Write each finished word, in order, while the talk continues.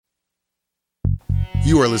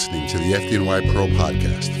You are listening to the FDNY Pro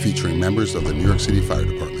podcast featuring members of the New York City Fire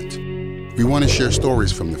Department. We want to share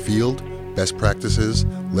stories from the field, best practices,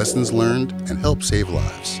 lessons learned, and help save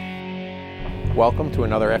lives. Welcome to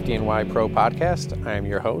another FDNY Pro podcast. I am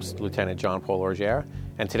your host, Lieutenant John Paul Orgier,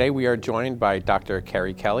 and today we are joined by Dr.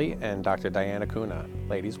 Kerry Kelly and Dr. Diana Kuna.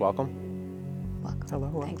 Ladies, welcome. Welcome.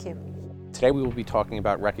 Hello. Thank you. Today we will be talking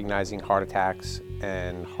about recognizing heart attacks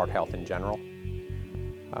and heart health in general.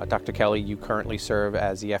 Dr. Kelly, you currently serve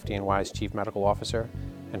as the FDNY's Chief Medical Officer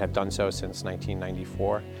and have done so since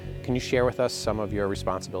 1994. Can you share with us some of your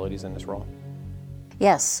responsibilities in this role?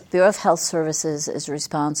 Yes, Bureau of Health Services is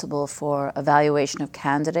responsible for evaluation of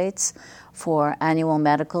candidates for annual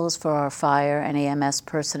medicals for our fire and EMS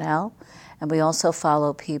personnel, and we also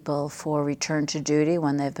follow people for return to duty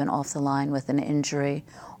when they've been off the line with an injury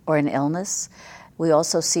or an illness. We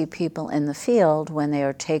also see people in the field when they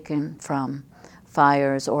are taken from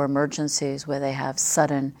fires or emergencies where they have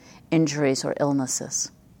sudden injuries or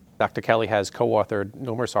illnesses. Dr. Kelly has co-authored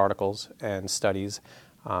numerous articles and studies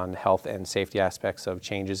on health and safety aspects of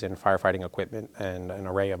changes in firefighting equipment and an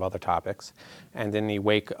array of other topics. And in the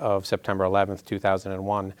wake of September 11th,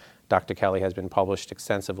 2001, Dr. Kelly has been published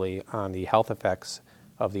extensively on the health effects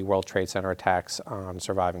of the World Trade Center attacks on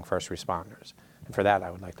surviving first responders. And for that,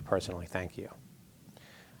 I would like to personally thank you.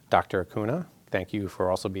 Dr. Kuna, thank you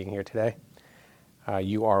for also being here today.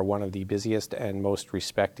 You are one of the busiest and most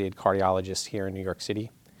respected cardiologists here in New York City.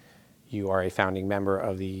 You are a founding member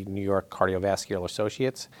of the New York Cardiovascular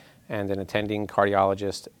Associates and an attending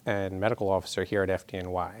cardiologist and medical officer here at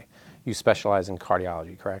FDNY. You specialize in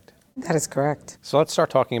cardiology, correct? That is correct. So let's start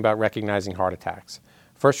talking about recognizing heart attacks.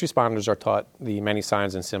 First responders are taught the many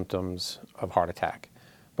signs and symptoms of heart attack,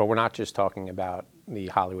 but we're not just talking about the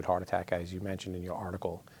Hollywood heart attack, as you mentioned in your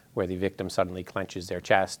article, where the victim suddenly clenches their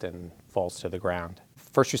chest and falls to the ground.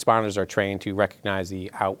 First responders are trained to recognize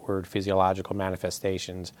the outward physiological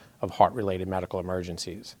manifestations of heart-related medical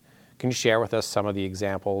emergencies. Can you share with us some of the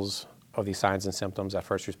examples of the signs and symptoms that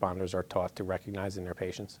first responders are taught to recognize in their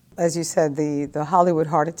patients? As you said, the Hollywood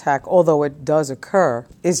heart attack, although it does occur,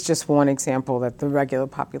 is just one example that the regular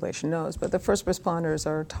population knows. But the first responders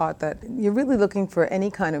are taught that you're really looking for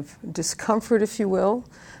any kind of discomfort, if you will,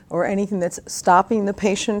 or anything that's stopping the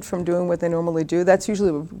patient from doing what they normally do. That's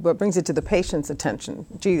usually what brings it to the patient's attention.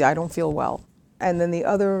 Gee, I don't feel well. And then the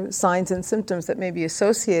other signs and symptoms that may be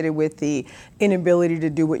associated with the inability to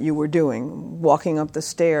do what you were doing, walking up the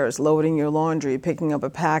stairs, loading your laundry, picking up a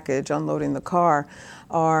package, unloading the car,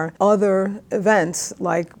 are other events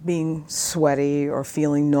like being sweaty or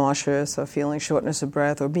feeling nauseous or feeling shortness of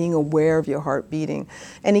breath or being aware of your heart beating.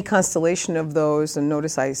 Any constellation of those, and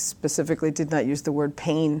notice I specifically did not use the word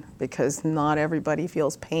pain because not everybody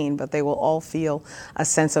feels pain, but they will all feel a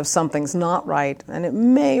sense of something's not right, and it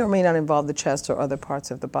may or may not involve the chest or other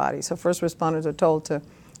parts of the body. So first responders are told to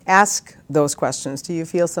ask those questions. Do you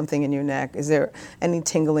feel something in your neck? Is there any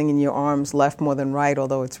tingling in your arms, left more than right,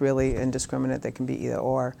 although it's really indiscriminate, they can be either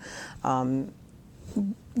or.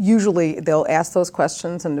 Usually they'll ask those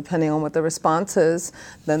questions, and depending on what the response is,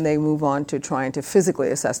 then they move on to trying to physically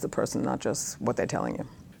assess the person, not just what they're telling you.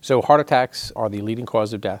 So heart attacks are the leading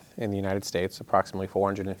cause of death in the United States. Approximately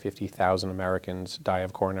 450,000 Americans die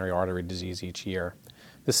of coronary artery disease each year.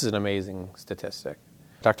 This is an amazing statistic.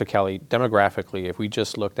 Dr. Kelly, demographically, if we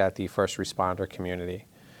just looked at the first responder community,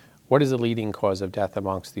 what is the leading cause of death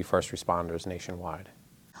amongst the first responders nationwide?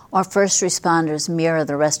 Our first responders mirror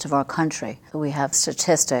the rest of our country. We have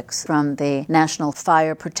statistics from the National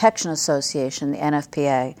Fire Protection Association, the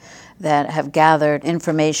NFPA, that have gathered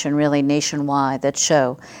information really nationwide that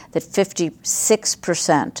show that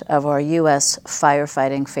 56% of our U.S.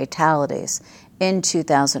 firefighting fatalities in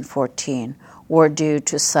 2014 were due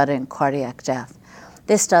to sudden cardiac death.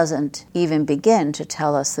 This doesn't even begin to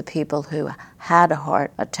tell us the people who had a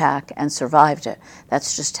heart attack and survived it.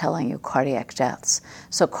 That's just telling you cardiac deaths.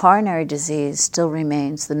 So coronary disease still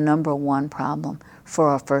remains the number one problem for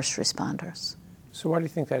our first responders. So why do you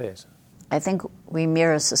think that is? I think we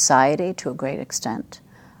mirror society to a great extent.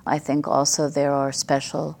 I think also there are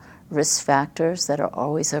special risk factors that are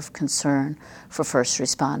always of concern for first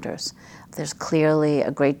responders. There's clearly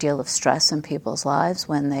a great deal of stress in people's lives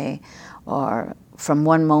when they are, from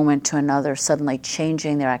one moment to another, suddenly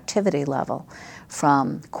changing their activity level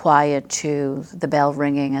from quiet to the bell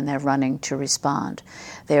ringing and they're running to respond.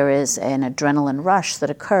 There is an adrenaline rush that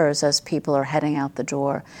occurs as people are heading out the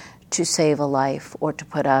door to save a life or to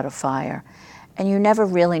put out a fire. And you never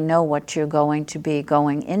really know what you're going to be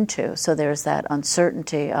going into. So there's that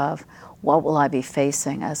uncertainty of what will I be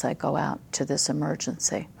facing as I go out to this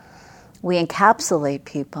emergency. We encapsulate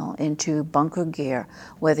people into bunker gear.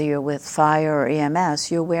 Whether you're with fire or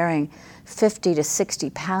EMS, you're wearing 50 to 60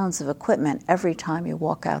 pounds of equipment every time you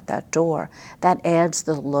walk out that door. That adds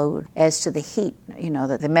the load, adds to the heat,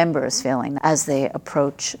 that the member is feeling as they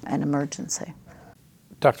approach an emergency.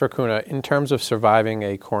 Dr. Acuna, in terms of surviving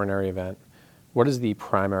a coronary event, what is the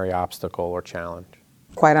primary obstacle or challenge?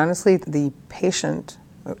 Quite honestly, the patient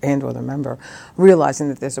and or the member realizing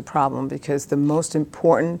that there's a problem, because the most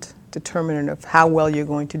important determinant of how well you're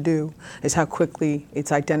going to do is how quickly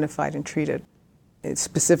it's identified and treated. It's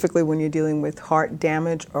specifically when you're dealing with heart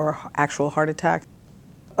damage or actual heart attack.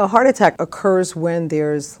 A heart attack occurs when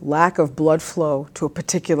there's lack of blood flow to a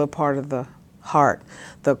particular part of the heart,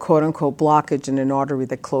 the quote-unquote blockage in an artery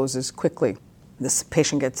that closes quickly. This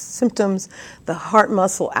patient gets symptoms. The heart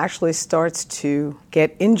muscle actually starts to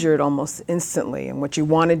get injured almost instantly. And what you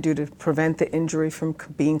want to do to prevent the injury from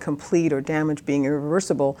being complete or damage being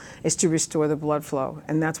irreversible is to restore the blood flow.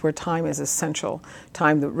 And that's where time is essential.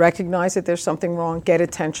 Time to recognize that there's something wrong, get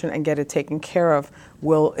attention, and get it taken care of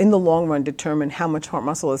will, in the long run, determine how much heart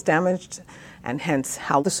muscle is damaged and hence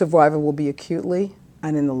how the survival will be acutely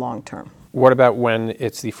and in the long term. What about when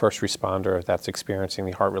it's the first responder that's experiencing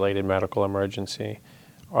the heart-related medical emergency?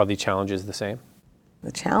 Are the challenges the same?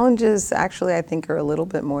 The challenges actually, I think, are a little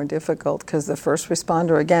bit more difficult because the first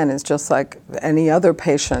responder, again, is just like any other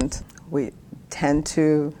patient. We tend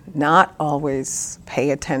to not always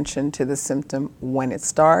pay attention to the symptom when it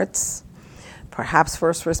starts. Perhaps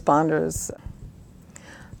first responders,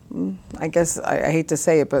 I guess I hate to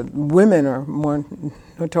say it, but women are more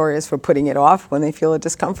notorious for putting it off when they feel a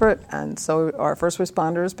discomfort, and so are first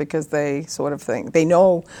responders, because they sort of think they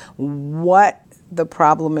know what the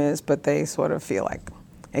problem is, but they sort of feel like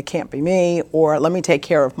it can't be me, or let me take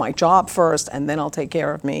care of my job first and then I'll take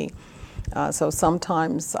care of me. So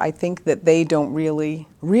sometimes I think that they don't really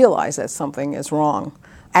realize that something is wrong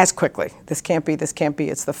as quickly. This can't be,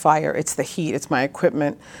 it's the fire, it's the heat, it's my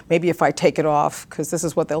equipment. Maybe if I take it off, because this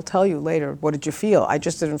is what they'll tell you later. What did you feel? I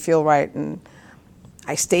just didn't feel right, and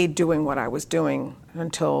I stayed doing what I was doing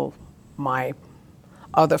until my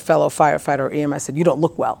other fellow firefighter or EMS said, you don't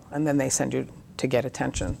look well, and then they send you to get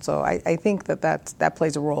attention. So I think that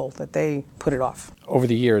plays a role, that they put it off. Over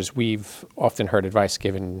the years, we've often heard advice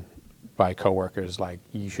given by coworkers like,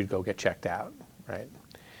 you should go get checked out, right?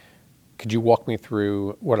 Could you walk me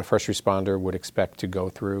through what a first responder would expect to go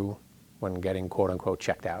through when getting quote-unquote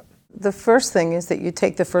checked out? The first thing is that you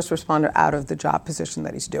take the first responder out of the job position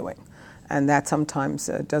that he's doing. And that sometimes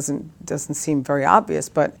doesn't seem very obvious.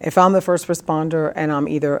 But if I'm the first responder and I'm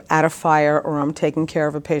either at a fire or I'm taking care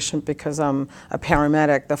of a patient because I'm a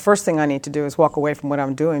paramedic, the first thing I need to do is walk away from what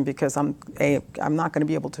I'm doing, because I'm not going to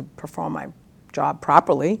be able to perform my job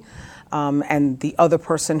properly. And the other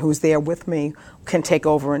person who's there with me can take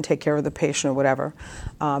over and take care of the patient or whatever.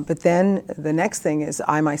 But then the next thing is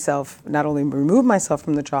I myself not only remove myself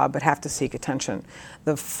from the job, but have to seek attention.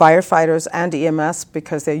 The firefighters and EMS,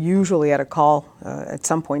 because they're usually at a call at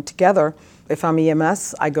some point together. If I'm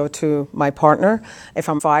EMS, I go to my partner. If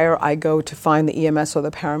I'm fire, I go to find the EMS or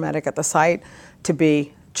the paramedic at the site to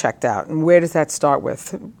be checked out. And where does that start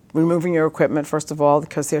with? Removing your equipment, first of all,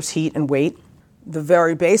 because there's heat and weight. The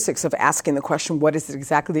very basics of asking the question, what is it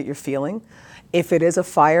exactly that you're feeling? If it is a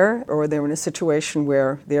fire or they're in a situation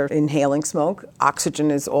where they're inhaling smoke, oxygen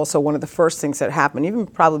is also one of the first things that happen, even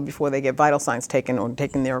probably before they get vital signs taken or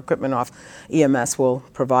taking their equipment off. EMS will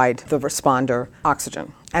provide the responder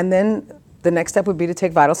oxygen. And then the next step would be to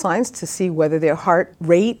take vital signs to see whether their heart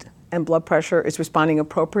rate and blood pressure is responding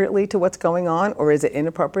appropriately to what's going on, or is it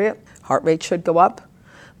inappropriate. Heart rate should go up,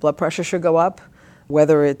 blood pressure should go up.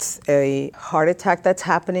 Whether it's a heart attack that's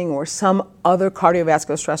happening or some other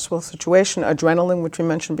cardiovascular stressful situation, adrenaline, which we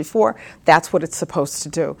mentioned before, that's what it's supposed to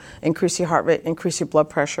do. Increase your heart rate, increase your blood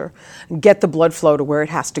pressure, get the blood flow to where it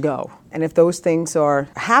has to go. And if those things are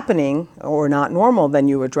happening or not normal, then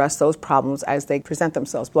you address those problems as they present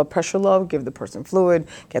themselves. Blood pressure low, give the person fluid,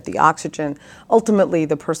 get the oxygen. Ultimately,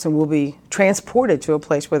 the person will be transported to a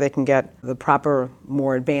place where they can get the proper,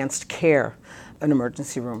 more advanced care, an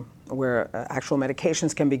emergency room, where actual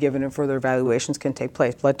medications can be given and further evaluations can take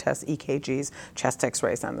place, blood tests, EKGs, chest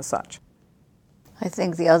x-rays, and the such. I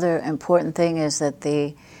think the other important thing is that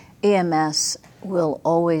the EMS will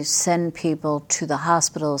always send people to the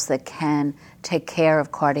hospitals that can take care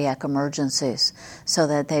of cardiac emergencies, so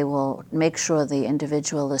that they will make sure the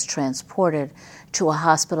individual is transported to a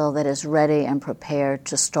hospital that is ready and prepared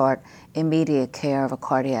to start immediate care of a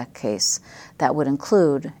cardiac case. That would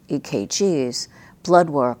include EKGs, blood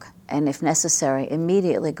work, and if necessary,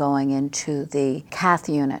 immediately going into the cath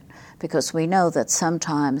unit, because we know that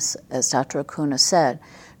sometimes, as Dr. Acuna said,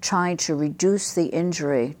 trying to reduce the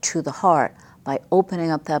injury to the heart by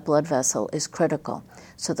opening up that blood vessel is critical.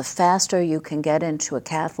 So the faster you can get into a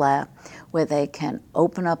cath lab where they can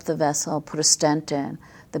open up the vessel, put a stent in,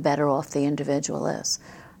 the better off the individual is.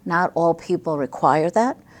 Not all people require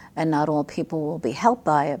that, and not all people will be helped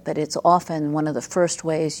by it, but it's often one of the first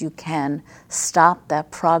ways you can stop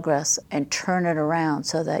that progress and turn it around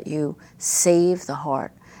so that you save the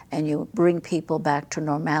heart and you bring people back to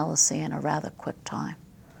normalcy in a rather quick time.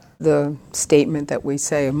 The statement that we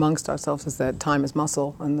say amongst ourselves is that time is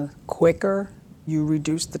muscle, and the quicker you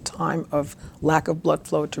reduce the time of lack of blood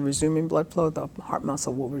flow to resuming blood flow, the heart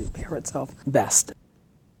muscle will repair itself best.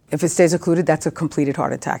 If it stays occluded, that's a completed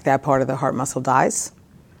heart attack. That part of the heart muscle dies.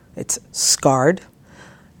 It's scarred.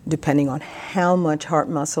 Depending on how much heart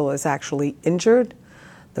muscle is actually injured,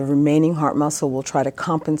 the remaining heart muscle will try to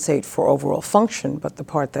compensate for overall function, but the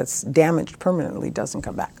part that's damaged permanently doesn't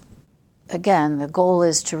come back. Again, the goal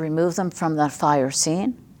is to remove them from that fire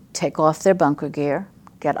scene, take off their bunker gear,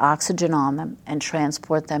 get oxygen on them, and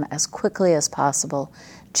transport them as quickly as possible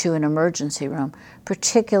to an emergency room,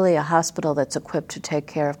 particularly a hospital that's equipped to take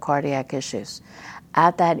care of cardiac issues.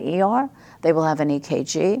 At that ER, they will have an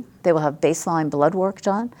EKG, they will have baseline blood work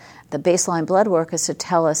done. The baseline blood work is to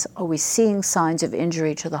tell us, are we seeing signs of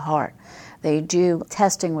injury to the heart? They do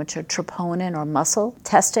testing, which are troponin or muscle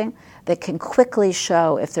testing, that can quickly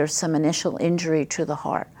show if there's some initial injury to the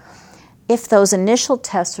heart. If those initial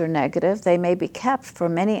tests are negative, they may be kept for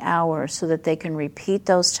many hours so that they can repeat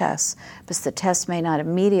those tests, because the tests may not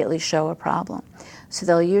immediately show a problem. So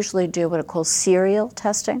they'll usually do what are called serial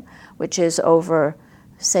testing, which is over,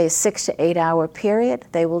 say, a 6 to 8 hour period.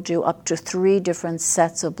 They will do up to 3 different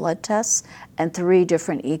sets of blood tests and 3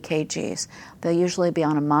 different EKGs. They'll usually be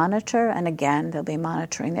on a monitor, and again, they'll be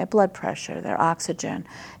monitoring their blood pressure, their oxygen,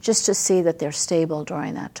 just to see that they're stable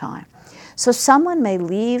during that time. So someone may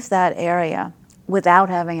leave that area without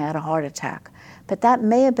having had a heart attack, but that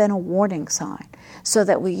may have been a warning sign, so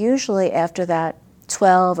that we usually, after that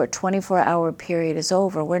 12 or 24-hour period is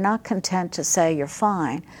over, we're not content to say you're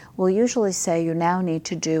fine. We'll usually say you now need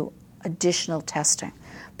to do additional testing.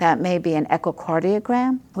 That may be an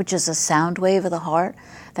echocardiogram, which is a sound wave of the heart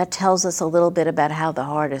that tells us a little bit about how the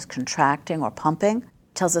heart is contracting or pumping,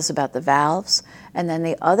 tells us about the valves. And then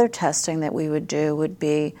the other testing that we would do would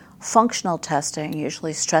be functional testing,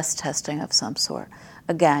 usually stress testing of some sort.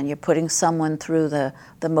 Again, you're putting someone through the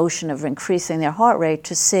motion of increasing their heart rate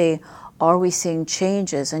to see, are we seeing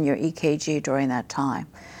changes in your EKG during that time?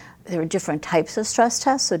 There are different types of stress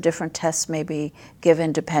tests, so different tests may be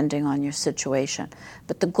given depending on your situation.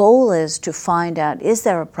 But the goal is to find out, is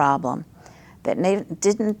there a problem that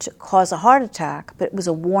didn't cause a heart attack, but it was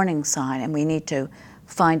a warning sign, and we need to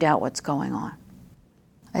find out what's going on.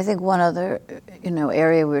 I think one other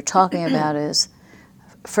area we were talking about is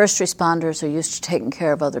first responders are used to taking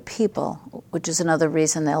care of other people, which is another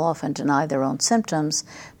reason they'll often deny their own symptoms,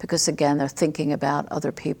 because, again, they're thinking about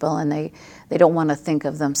other people, and they don't want to think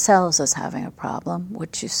of themselves as having a problem,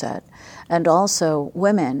 which you said. And also,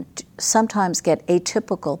 women sometimes get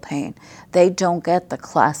atypical pain. They don't get the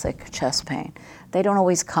classic chest pain. They don't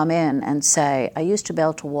always come in and say, I used to be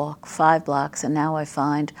able to walk 5 blocks, and now I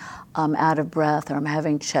find I'm out of breath or I'm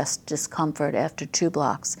having chest discomfort after 2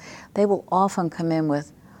 blocks. They will often come in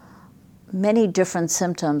with many different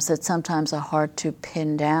symptoms that sometimes are hard to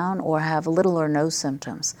pin down or have little or no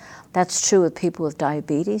symptoms. That's true with people with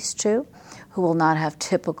diabetes too, who will not have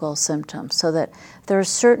typical symptoms. So that there are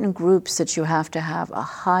certain groups that you have to have a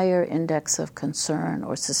higher index of concern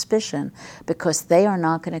or suspicion, because they are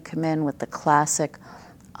not going to come in with the classic,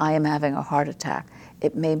 I am having a heart attack.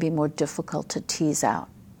 It may be more difficult to tease out.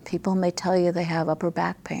 People may tell you they have upper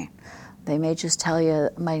back pain. They may just tell you,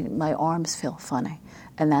 my arms feel funny.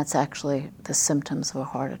 And that's actually the symptoms of a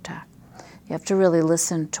heart attack. You have to really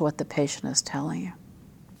listen to what the patient is telling you.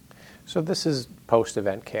 So this is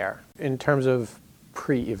post-event care. In terms of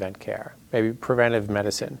pre-event care, maybe preventive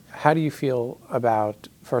medicine, how do you feel about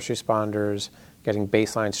first responders getting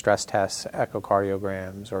baseline stress tests,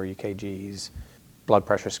 echocardiograms or EKGs, blood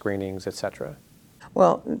pressure screenings, etc.?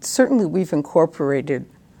 Well, certainly we've incorporated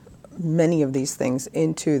many of these things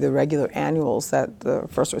into the regular annuals that the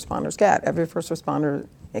first responders get. Every first responder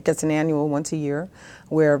gets an annual once a year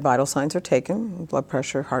where vital signs are taken: blood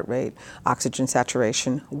pressure, heart rate, oxygen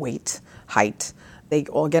saturation, weight, height. They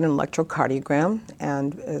all get an electrocardiogram,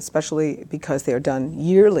 and especially because they're done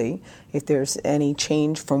yearly, if there's any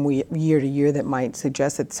change from year to year that might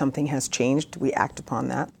suggest that something has changed, we act upon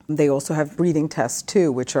that. They also have breathing tests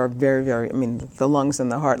too, which are very, the lungs and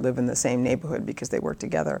the heart live in the same neighborhood because they work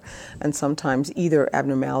together. And sometimes either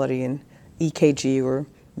abnormality in EKG or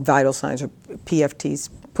vital signs or PFTs,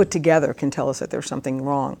 put together can tell us that there's something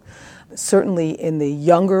wrong. Certainly in the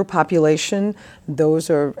younger population, those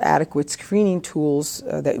are adequate screening tools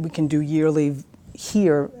that we can do yearly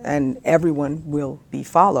here, and everyone will be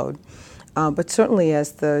followed. But certainly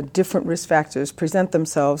as the different risk factors present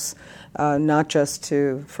themselves, not just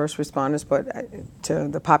to first responders, but to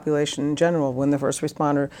the population in general, when the first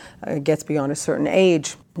responder gets beyond a certain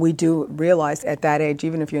age, we do realize at that age,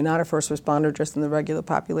 even if you're not a first responder, just in the regular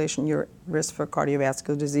population, your risk for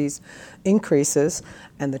cardiovascular disease increases.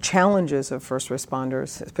 And the challenges of first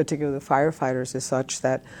responders, particularly firefighters, is such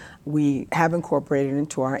that we have incorporated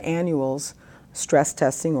into our annuals stress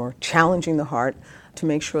testing or challenging the heart to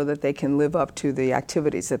make sure that they can live up to the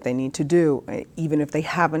activities that they need to do, even if they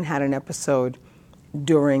haven't had an episode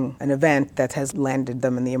during an event that has landed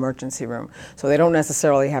them in the emergency room. So they don't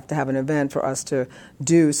necessarily have to have an event for us to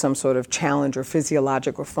do some sort of challenge or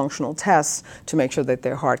physiologic or functional tests to make sure that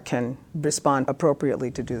their heart can respond appropriately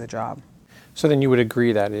to do the job. So then you would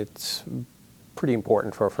agree that it's pretty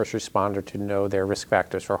important for a first responder to know their risk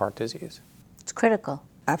factors for heart disease? It's critical.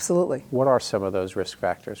 Absolutely. What are some of those risk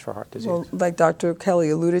factors for heart disease? Well, like Dr.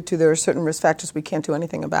 Kelly alluded to, there are certain risk factors we can't do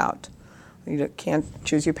anything about. You can't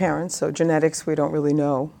choose your parents, so genetics we don't really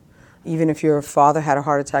know. Even if your father had a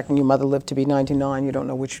heart attack and your mother lived to be 99, you don't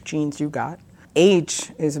know which genes you got.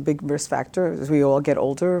 Age is a big risk factor. As we all get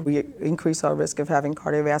older, we increase our risk of having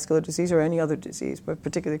cardiovascular disease or any other disease, but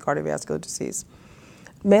particularly cardiovascular disease.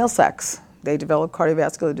 Male sex, they develop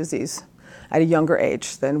cardiovascular disease at a younger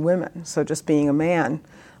age than women. So just being a man,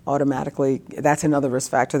 automatically, that's another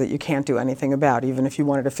risk factor that you can't do anything about. Even if you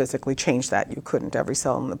wanted to physically change that, you couldn't. Every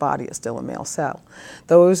cell in the body is still a male cell.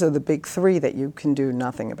 Those are the big three that you can do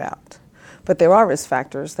nothing about. But there are risk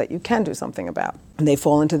factors that you can do something about, and they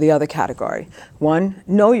fall into the other category. One,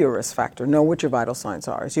 know your risk factor. Know what your vital signs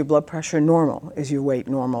are. Is your blood pressure normal? Is your weight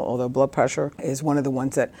normal? Although blood pressure is one of the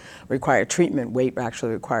ones that require treatment, weight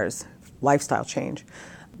actually requires lifestyle change.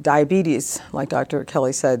 Diabetes, like Dr.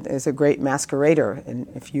 Kelly said, is a great masquerader. And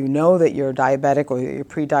if you know that you're diabetic or you're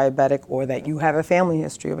pre-diabetic or that you have a family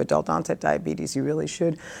history of adult onset diabetes, you really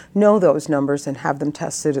should know those numbers and have them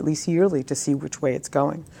tested at least yearly to see which way it's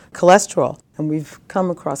going. Cholesterol, and we've come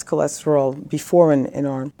across cholesterol before in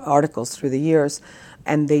our articles through the years,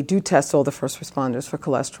 and they do test all the first responders for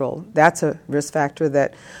cholesterol. That's a risk factor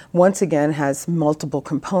that, once again, has multiple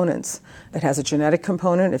components. It has a genetic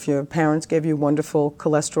component. If your parents gave you wonderful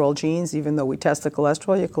cholesterol genes, even though we test the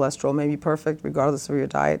cholesterol, your cholesterol may be perfect regardless of your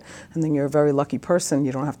diet, and then you're a very lucky person.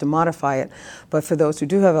 You don't have to modify it. But for those who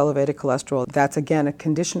do have elevated cholesterol, that's, again, a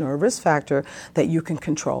condition or a risk factor that you can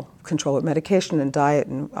control. Control with medication and diet,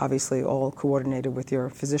 and obviously all coordinated with your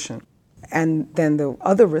physician. And then the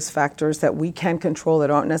other risk factors that we can control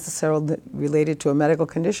that aren't necessarily related to a medical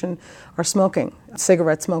condition are smoking.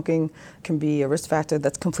 Cigarette smoking can be a risk factor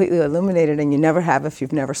that's completely eliminated, and you never have if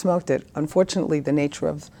you've never smoked it. Unfortunately, the nature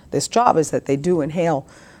of this job is that they do inhale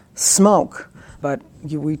smoke, but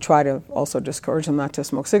we try to also discourage them not to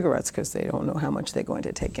smoke cigarettes because they don't know how much they're going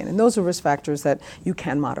to take in. And those are risk factors that you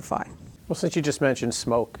can modify. Well, since you just mentioned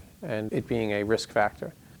smoke and it being a risk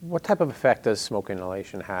factor, what type of effect does smoke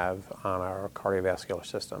inhalation have on our cardiovascular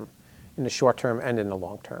system in the short term and in the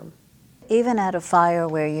long term? Even at a fire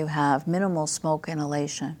where you have minimal smoke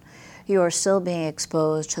inhalation, you are still being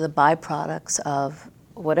exposed to the byproducts of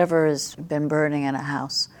whatever has been burning in a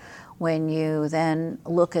house. When you then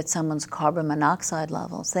look at someone's carbon monoxide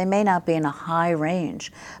levels, they may not be in a high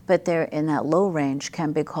range, but they're in that low range,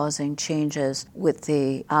 can be causing changes with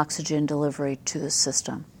the oxygen delivery to the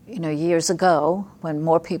system. You know, years ago, when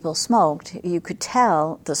more people smoked, you could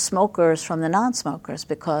tell the smokers from the non-smokers,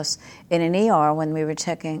 because in an ER, when we were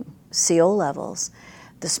checking CO levels,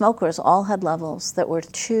 the smokers all had levels that were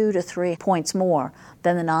 2 to 3 points more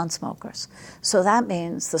than the non-smokers. So that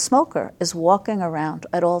means the smoker is walking around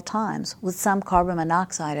at all times with some carbon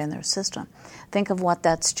monoxide in their system. Think of what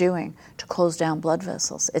that's doing to close down blood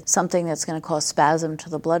vessels. It's something that's going to cause spasm to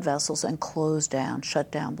the blood vessels and close down,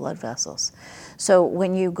 shut down blood vessels. So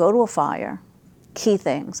when you go to a fire, key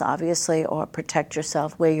things, obviously, are protect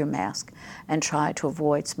yourself, wear your mask, and try to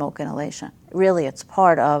avoid smoke inhalation. Really, it's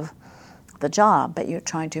part of the job, but you're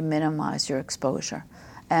trying to minimize your exposure.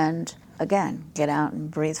 And again, get out and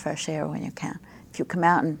breathe fresh air when you can. If you come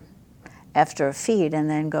out and after a feed and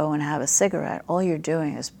then go and have a cigarette, all you're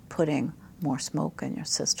doing is putting more smoke in your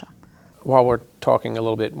system. While we're talking a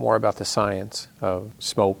little bit more about the science of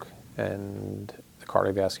smoke and the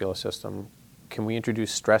cardiovascular system, can we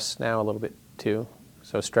introduce stress now a little bit too?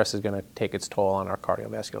 So stress is going to take its toll on our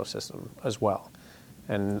cardiovascular system as well.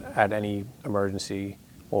 And at any emergency,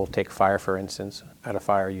 we'll take fire, for instance. At a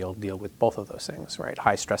fire, you'll deal with both of those things, right?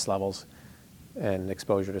 High stress levels and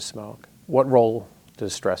exposure to smoke. What role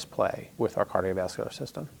does stress play with our cardiovascular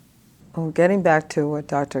system? Well, getting back to what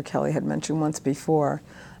Dr. Kelly had mentioned once before,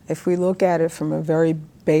 if we look at it from a very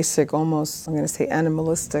basic, almost, I'm going to say,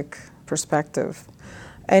 animalistic perspective,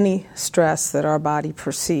 any stress that our body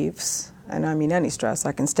perceives, and I mean any stress,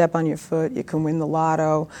 I can step on your foot, you can win the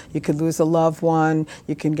lotto, you could lose a loved one,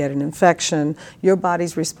 you can get an infection, your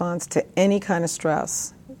body's response to any kind of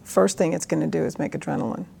stress, first thing it's going to do is make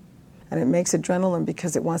adrenaline. And it makes adrenaline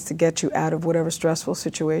because it wants to get you out of whatever stressful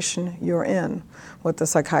situation you're in. What the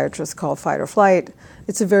psychiatrists call fight or flight,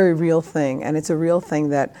 it's a very real thing, and it's a real thing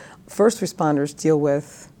that first responders deal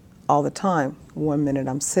with all the time. 1 minute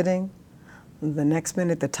I'm sitting, the next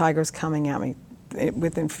minute the tiger's coming at me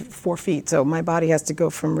within 4 feet. So my body has to go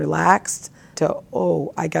from relaxed to,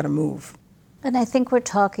 oh, I gotta move. And I think we're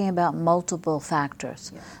talking about multiple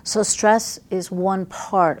factors. Yeah. So stress is one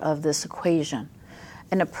part of this equation.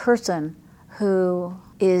 And a person who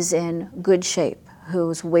is in good shape,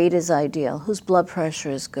 whose weight is ideal, whose blood pressure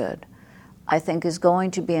is good, I think is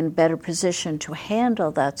going to be in better position to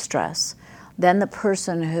handle that stress than the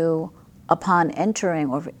person who, upon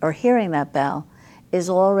entering or hearing that bell, is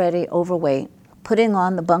already overweight. Putting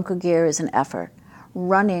on the bunker gear is an effort.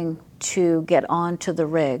 Running to get onto the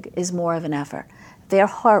rig is more of an effort. Their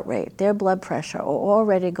heart rate, their blood pressure are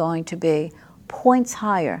already going to be points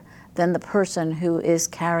higher than the person who is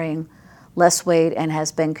carrying less weight and has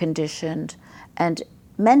been conditioned and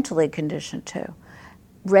mentally conditioned too,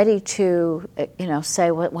 ready to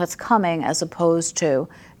say what's coming, as opposed to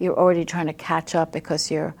you're already trying to catch up because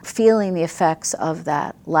you're feeling the effects of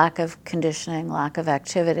that lack of conditioning, lack of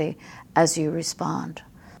activity as you respond.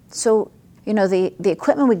 So, the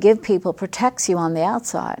equipment we give people protects you on the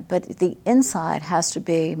outside, but the inside has to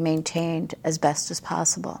be maintained as best as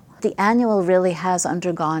possible. The annual really has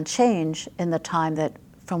undergone change in the time that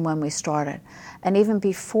from when we started. And even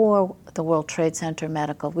before the World Trade Center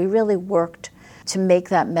medical, we really worked to make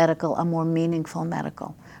that medical a more meaningful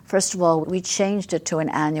medical. First of all, we changed it to an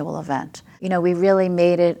annual event. We really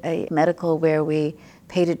made it a medical where we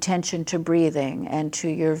paid attention to breathing and to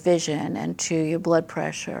your vision and to your blood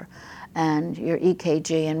pressure and your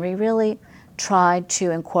EKG, and we really tried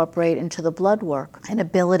to incorporate into the blood work an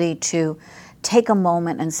ability to take a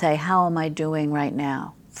moment and say, how am I doing right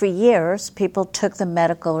now? For years, people took the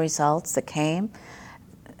medical results that came.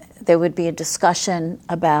 There would be a discussion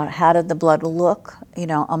about how did the blood look,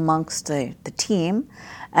 amongst the team,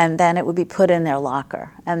 and then it would be put in their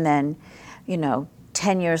locker. And then,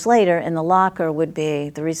 10 years later, in the locker would be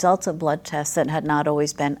the results of blood tests that had not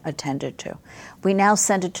always been attended to. We now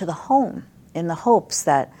send it to the home in the hopes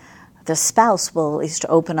that the spouse will at least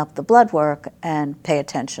open up the blood work and pay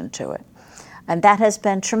attention to it. And that has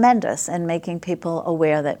been tremendous in making people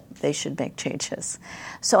aware that they should make changes.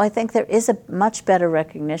 So I think there is a much better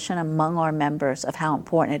recognition among our members of how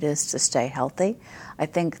important it is to stay healthy. I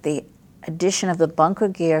think the addition of the bunker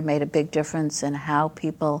gear made a big difference in how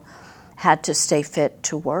people had to stay fit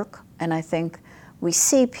to work. And I think we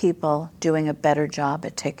see people doing a better job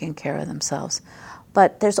at taking care of themselves.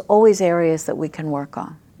 But there's always areas that we can work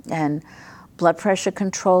on. And blood pressure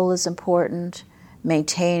control is important.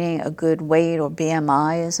 Maintaining a good weight or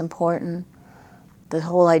BMI is important. The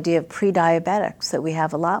whole idea of pre-diabetics, that we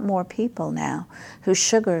have a lot more people now whose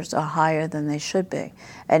sugars are higher than they should be.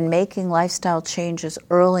 And making lifestyle changes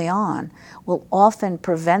early on will often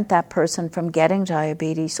prevent that person from getting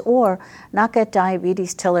diabetes, or not get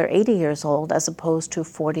diabetes till they're 80 years old as opposed to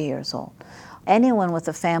 40 years old. Anyone with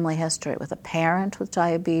a family history, with a parent with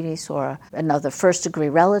diabetes or another first-degree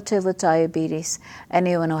relative with diabetes,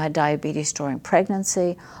 anyone who had diabetes during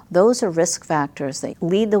pregnancy, those are risk factors that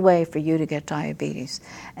lead the way for you to get diabetes.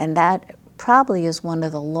 And that probably is one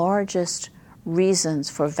of the largest reasons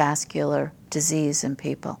for vascular disease in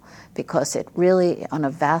people, because it really, on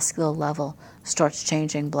a vascular level, starts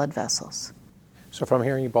changing blood vessels. So if I'm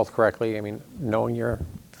hearing you both correctly, knowing your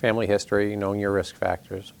family history, knowing your risk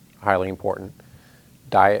factors, highly important.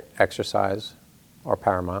 Diet, exercise are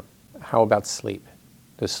paramount. How about sleep?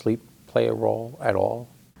 Does sleep play a role at all?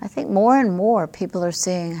 I think more and more people are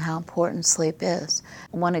seeing how important sleep is.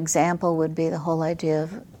 One example would be the whole idea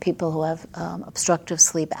of people who have obstructive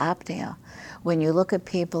sleep apnea. When you look at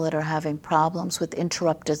people that are having problems with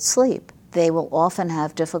interrupted sleep, they will often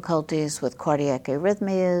have difficulties with cardiac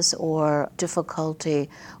arrhythmias or difficulty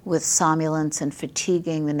with somnolence and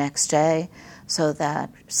fatiguing the next day. So that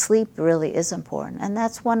sleep really is important. And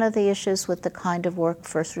that's one of the issues with the kind of work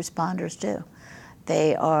first responders do.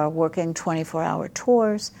 They are working 24-hour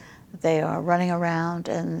tours, they are running around,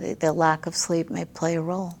 and the lack of sleep may play a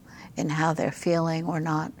role in how they're feeling or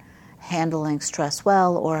not handling stress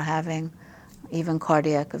well, or having even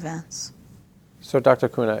cardiac events. So, Dr.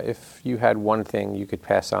 Kuna, if you had one thing you could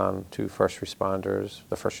pass on to first responders,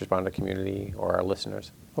 the first responder community, or our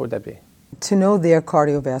listeners, what would that be? To know their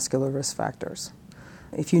cardiovascular risk factors.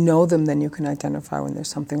 If you know them, then you can identify when there's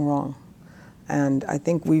something wrong. And I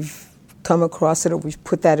think we've come across it, or we've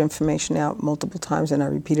put that information out multiple times, and I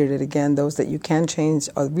repeated it again. Those that you can change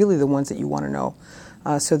are really the ones that you want to know,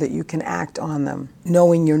 so that you can act on them.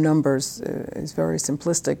 Knowing your numbers is very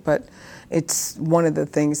simplistic, but it's one of the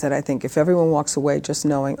things that I think if everyone walks away just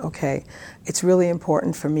knowing, okay, it's really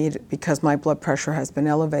important for me because my blood pressure has been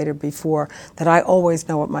elevated before, that I always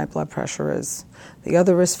know what my blood pressure is. The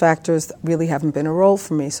other risk factors really haven't been a role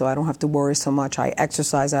for me, so I don't have to worry so much. I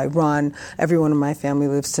exercise, I run, everyone in my family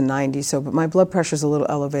lives to 90, but my blood pressure is a little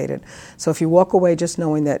elevated. So if you walk away just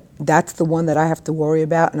knowing that that's the one that I have to worry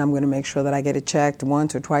about, and I'm going to make sure that I get it checked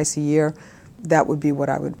once or twice a year, that would be what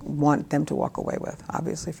I would want them to walk away with.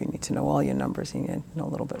 Obviously, if you need to know all your numbers, you need to know a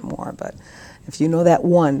little bit more. But if you know that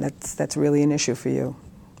one, that's really an issue for you,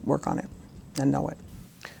 work on it and know it.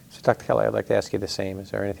 So, Dr. Kelly, I'd like to ask you the same.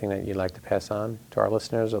 Is there anything that you'd like to pass on to our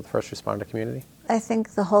listeners or the first responder community? I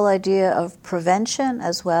think the whole idea of prevention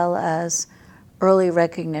as well as early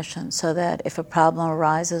recognition, so that if a problem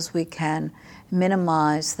arises, we can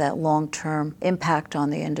minimize that long-term impact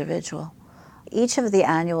on the individual. Each of the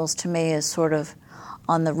annuals to me is sort of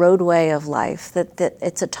on the roadway of life, that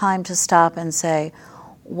it's a time to stop and say,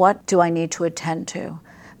 what do I need to attend to?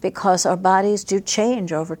 Because our bodies do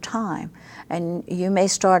change over time. And you may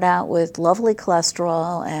start out with lovely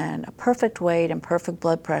cholesterol and a perfect weight and perfect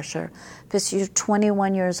blood pressure because you're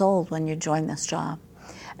 21 years old when you join this job.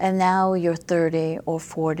 And now you're 30 or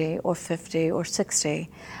 40 or 50 or 60,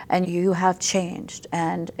 and you have changed.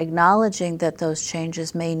 And acknowledging that those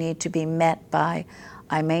changes may need to be met by,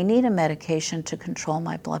 I may need a medication to control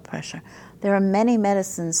my blood pressure. There are many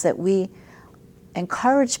medicines that we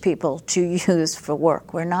encourage people to use for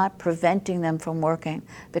work. We're not preventing them from working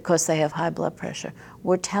because they have high blood pressure.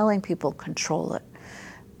 We're telling people control it.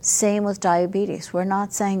 Same with diabetes. We're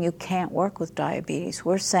not saying you can't work with diabetes.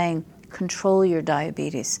 We're saying control your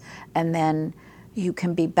diabetes, and then you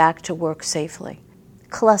can be back to work safely.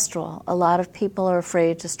 Cholesterol. A lot of people are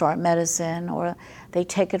afraid to start medicine, or they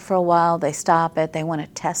take it for a while, they stop it, they want to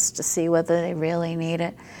test to see whether they really need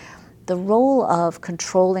it. The role of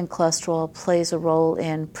controlling cholesterol plays a role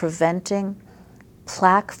in preventing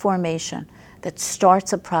plaque formation that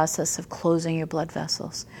starts a process of closing your blood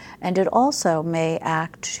vessels. And it also may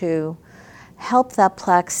act to help that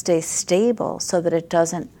plaque stay stable so that it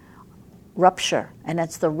doesn't rupture. And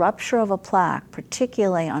it's the rupture of a plaque,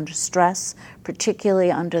 particularly under stress, particularly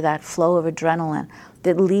under that flow of adrenaline,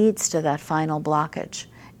 that leads to that final blockage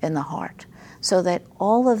in the heart. So that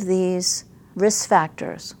all of these risk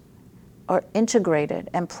factors are integrated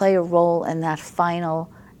and play a role in that final,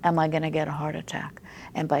 am I going to get a heart attack?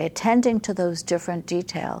 And by attending to those different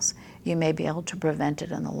details, you may be able to prevent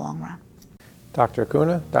it in the long run. Dr.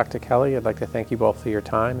 Kuna, Dr. Kelly, I'd like to thank you both for your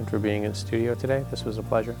time and for being in the studio today. This was a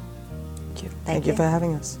pleasure. Thank you. Thank you for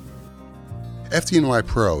having us. FDNY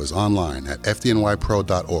Pro is online at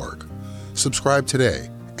fdnypro.org. Subscribe today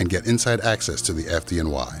and get inside access to the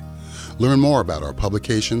FDNY. Learn more about our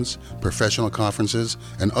publications, professional conferences,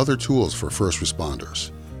 and other tools for first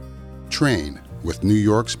responders. Train with New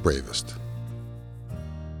York's bravest.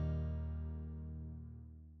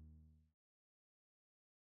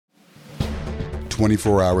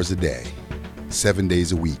 "24 hours a day, 7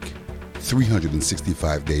 days a week,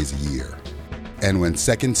 365 days a year. And when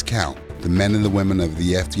seconds count, the men and the women of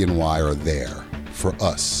the FDNY are there for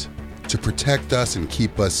us, to protect us and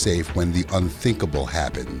keep us safe when the unthinkable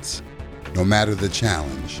happens. No matter the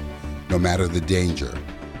challenge, no matter the danger,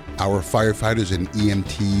 our firefighters and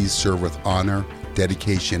EMTs serve with honor,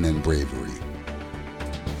 dedication, and bravery.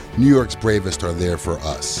 New York's bravest are there for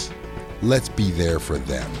us. Let's be there for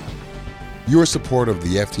them. Your support of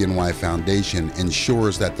the FDNY Foundation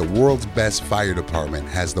ensures that the world's best fire department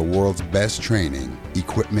has the world's best training,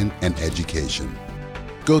 equipment, and education.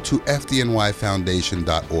 Go to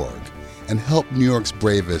fdnyfoundation.org and help New York's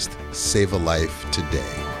bravest save a life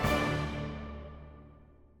today.